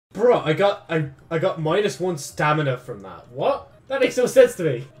Bro, I got -1 stamina from that. What? That makes no sense to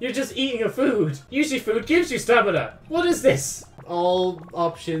me. You're just eating a food. Usually food gives you stamina. What is this? All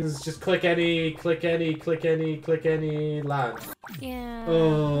options, just click any, land. Yeah.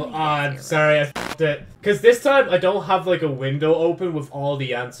 Oh, I'm sorry, I f***ed it. Because this time I don't have like a window open with all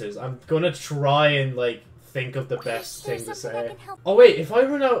the answers. I'm gonna try and like think of the best thing to say. Oh wait, if I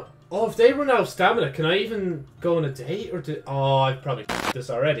run out... Oh, if they run out of stamina, can I even go on a date? Or oh, I've probably f***ed this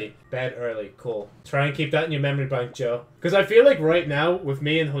already. Bed early, cool. Try and keep that in your memory bank, Joe. Because I feel like right now, with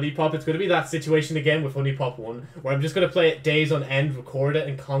me and Huniepop, it's going to be that situation again with Huniepop 1, where I'm just going to play it days on end, record it,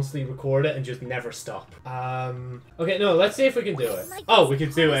 and constantly record it, and just never stop. Okay, no, let's see if we can do it. Oh, we can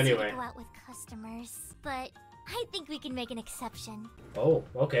do it anyway. Go out with customers, but I think we can make an exception. Oh,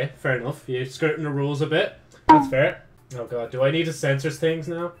 okay, fair enough. You're skirting the rules a bit. That's fair. Oh god, do I need to censor things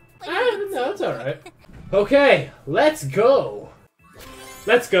now? No, it's alright. Okay, let's go.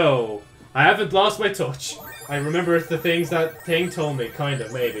 Let's go. I haven't lost my touch. I remember the things that thing told me, kind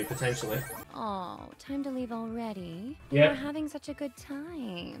of, maybe, potentially. Oh, time to leave already? Yeah. We're having such a good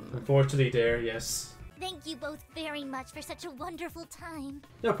time. Unfortunately, dear, yes. Thank you both very much for such a wonderful time.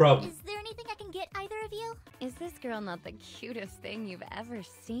 No problem. Is there anything I can get either of you? Is this girl not the cutest thing you've ever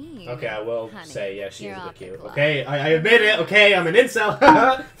seen? Okay, I will Honey, say, yeah, she is a you're bit off the cute. clock. Okay, I admit it. Okay, I'm an incel.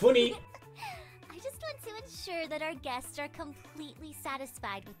 Funny. I just want to ensure that our guests are completely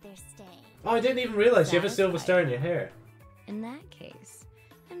satisfied with their stay. Oh, I didn't even realize you have a silver star in your hair. In that case,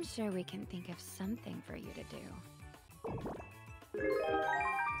 I'm sure we can think of something for you to do.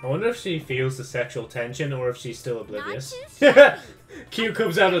 I wonder if she feels the sexual tension or if she's still oblivious. Not too shabby. Q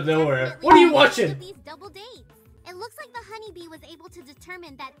comes out of nowhere. What are you watching? These double dates. It looks like the honeybee was able to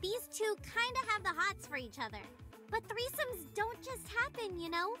determine that these two kind of have the hots for each other. But threesomes don't just happen, you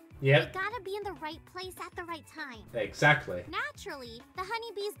know? Yep. You gotta be in the right place at the right time. Exactly. Naturally, the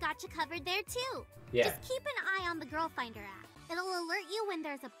honeybee's got you covered there too. Yeah. Just keep an eye on the Girl Finder app. It'll alert you when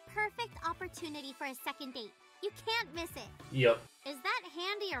there's a perfect opportunity for a second date. You can't miss it. Yep. Is that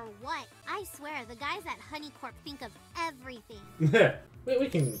handy or what? I swear, the guys at Honeycorp think of everything. we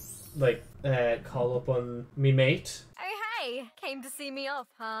can, like, call up on me mate. Oh hey, came to see me off,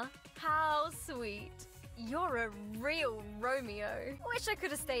 huh? How sweet. You're a real Romeo. Wish I could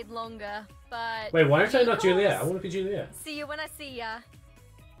have stayed longer, but... Wait, why aren't I not Juliet? I want to be Juliet. See you when I see ya.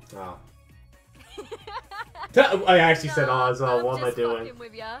 Oh. I actually said oh as well, what am I doing?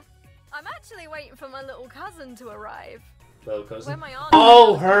 With ya. I'm actually waiting for my little cousin to arrive. Little cousin? When my aunt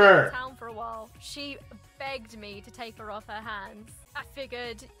Oh, was her! in town for a while, she begged me to take her off her hands. I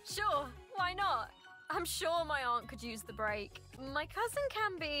figured, sure, why not? I'm sure my aunt could use the break. My cousin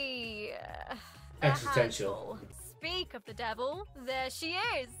can be... existential. Speak of the devil, there she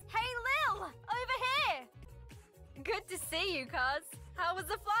is. Hey Lil, over here. Good to see you, cuz. How was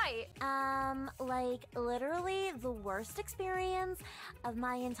the flight? Like literally the worst experience of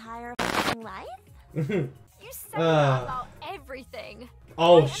my entire life? You say that about everything.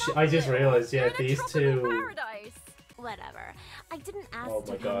 Oh, Right, I just realized, yeah, You're in a these tropical two... paradise. Whatever. I didn't ask Oh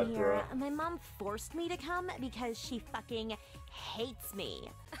to my come God, here. bro. My mom forced me to come because she fucking hates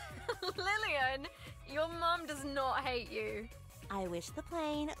me. Lillian, your mum does not hate you. I wish the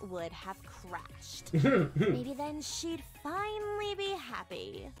plane would have crashed. Maybe then she'd finally be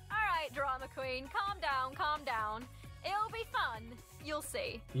happy. Alright, drama queen, calm down, calm down. It'll be fun. You'll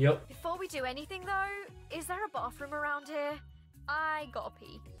see. Yep. Before we do anything though, is there a bathroom around here? I gotta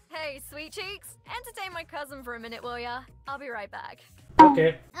pee. Hey, sweet cheeks, entertain my cousin for a minute, will ya? I'll be right back.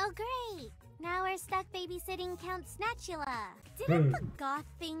 Okay. Oh, great. Now we're stuck babysitting Count Snatchula. Didn't the goth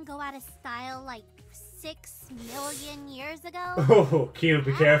thing go out of style like 6 million years ago? Oh, Q,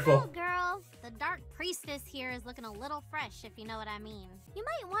 be careful. I don't know, girl. The Dark Priestess here is looking a little fresh, if you know what I mean. You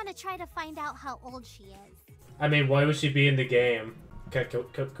might want to try to find out how old she is. I mean, why would she be in the game? Can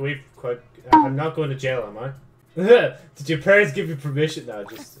we... I'm not going to jail, am I? Did your parents give you permission? No,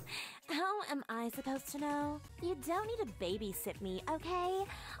 just... How am I supposed to know? You don't need to babysit me, okay?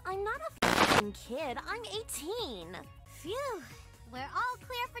 I'm not a f***ing kid. I'm 18. Phew. We're all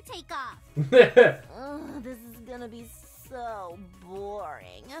clear for takeoff. Ugh, this is gonna be so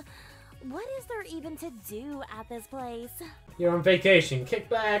boring. What is there even to do at this place? You're on vacation. Kick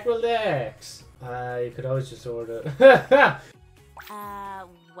back, relax. You could always just order...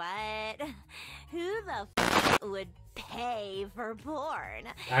 What? Who the f would pay for porn?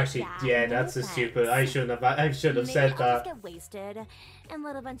 Actually, yeah, that's a stupid... I shouldn't have said I'll that. just get wasted and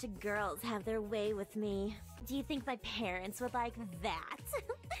let a bunch of girls have their way with me. Do you think my parents would like that?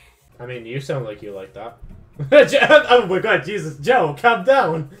 I mean, you sound like you like that. Oh my god, Jesus, Joe, calm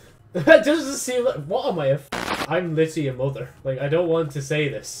down. Just to see, what am I, a I'm literally a mother. Like, I don't want to say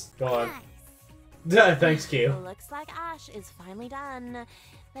this. Go on. Nice. Thanks, Q. Looks like Ash is finally done.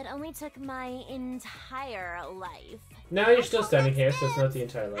 That only took my entire life. Now you're still standing here, so it's not the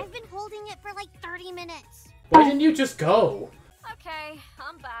entire life. I've been holding it for like 30 minutes. Why didn't you just go? Okay,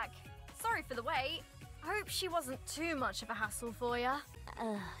 I'm back. Sorry for the wait. Hope she wasn't too much of a hassle for ya.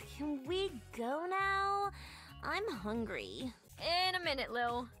 Can we go now? I'm hungry. In a minute,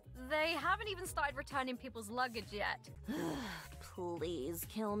 Lil. They haven't even started returning people's luggage yet. Please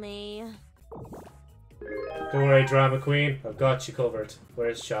kill me. Don't worry, drama queen. I've got you covered.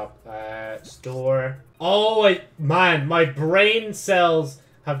 Where's shop? Store. Oh, man, my brain cells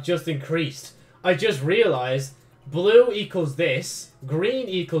have just increased. I just realized blue equals this, green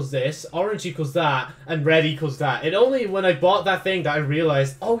equals this, orange equals that, and red equals that. It only when I bought that thing that I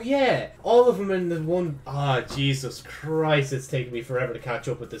realized, oh yeah, all of them in the one. Ah, Jesus Christ, it's taken me forever to catch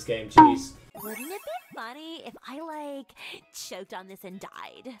up with this game. Jeez. Wouldn't it be funny if I, like, choked on this and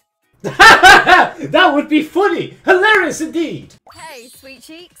died? That would be funny! Hilarious indeed! Hey, sweet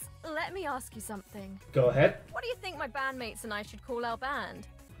cheeks. Let me ask you something. Go ahead. What do you think my bandmates and I should call our band?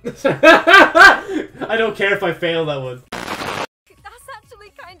 I don't care if I fail that one. That's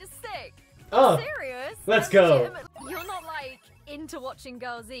actually kind of sick. Oh, Serious? let's go. You're not, like, into watching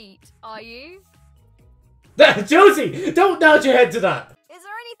girls eat, are you? Josie, don't nod your head to that! Is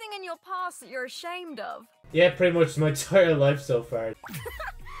there anything in your past that you're ashamed of? Yeah, pretty much my entire life so far.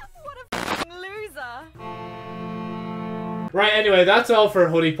 What a f***ing loser. Right, anyway, that's all for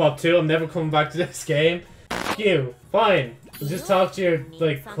Huniepop 2. I'm never coming back to this game. F you. Fine. We'll just talk to your,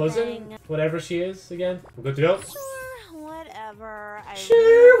 like, cousin? Whatever she is, again. We're good to go? Sure, whatever.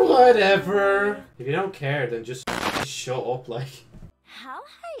 Sure, whatever. If you don't care, then just shut up, like. How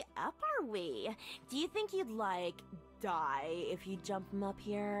high up are we? Do you think you'd, like, die if you jump from up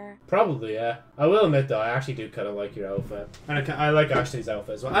here? Probably, yeah. I will admit, though, I actually do kind of like your outfit. And I like Ashley's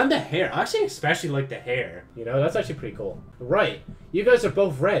outfit as well. And the hair. I actually especially like the hair. You know, that's actually pretty cool. Right. You guys are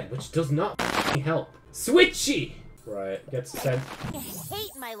both red, which does not help. Switchy! Right, gets sent. I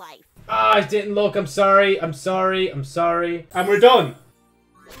hate my life. Ah, I didn't look. I'm sorry. I'm sorry. I'm sorry. And we're done.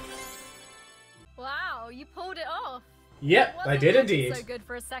 Wow, you pulled it off. Yep, I did indeed. So good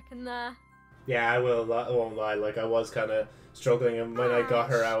for a second there. Yeah, I won't lie. Like, I was kind of struggling, and when I got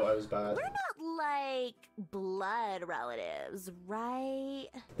her out, I was bad. We're not, like, blood relatives, right?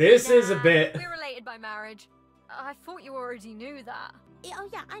 This is a bit. We're related by marriage. I thought you already knew that. Oh,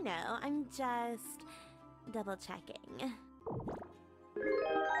 yeah, I know. I'm just double checking.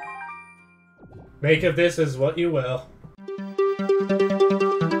 Make of this as what you will.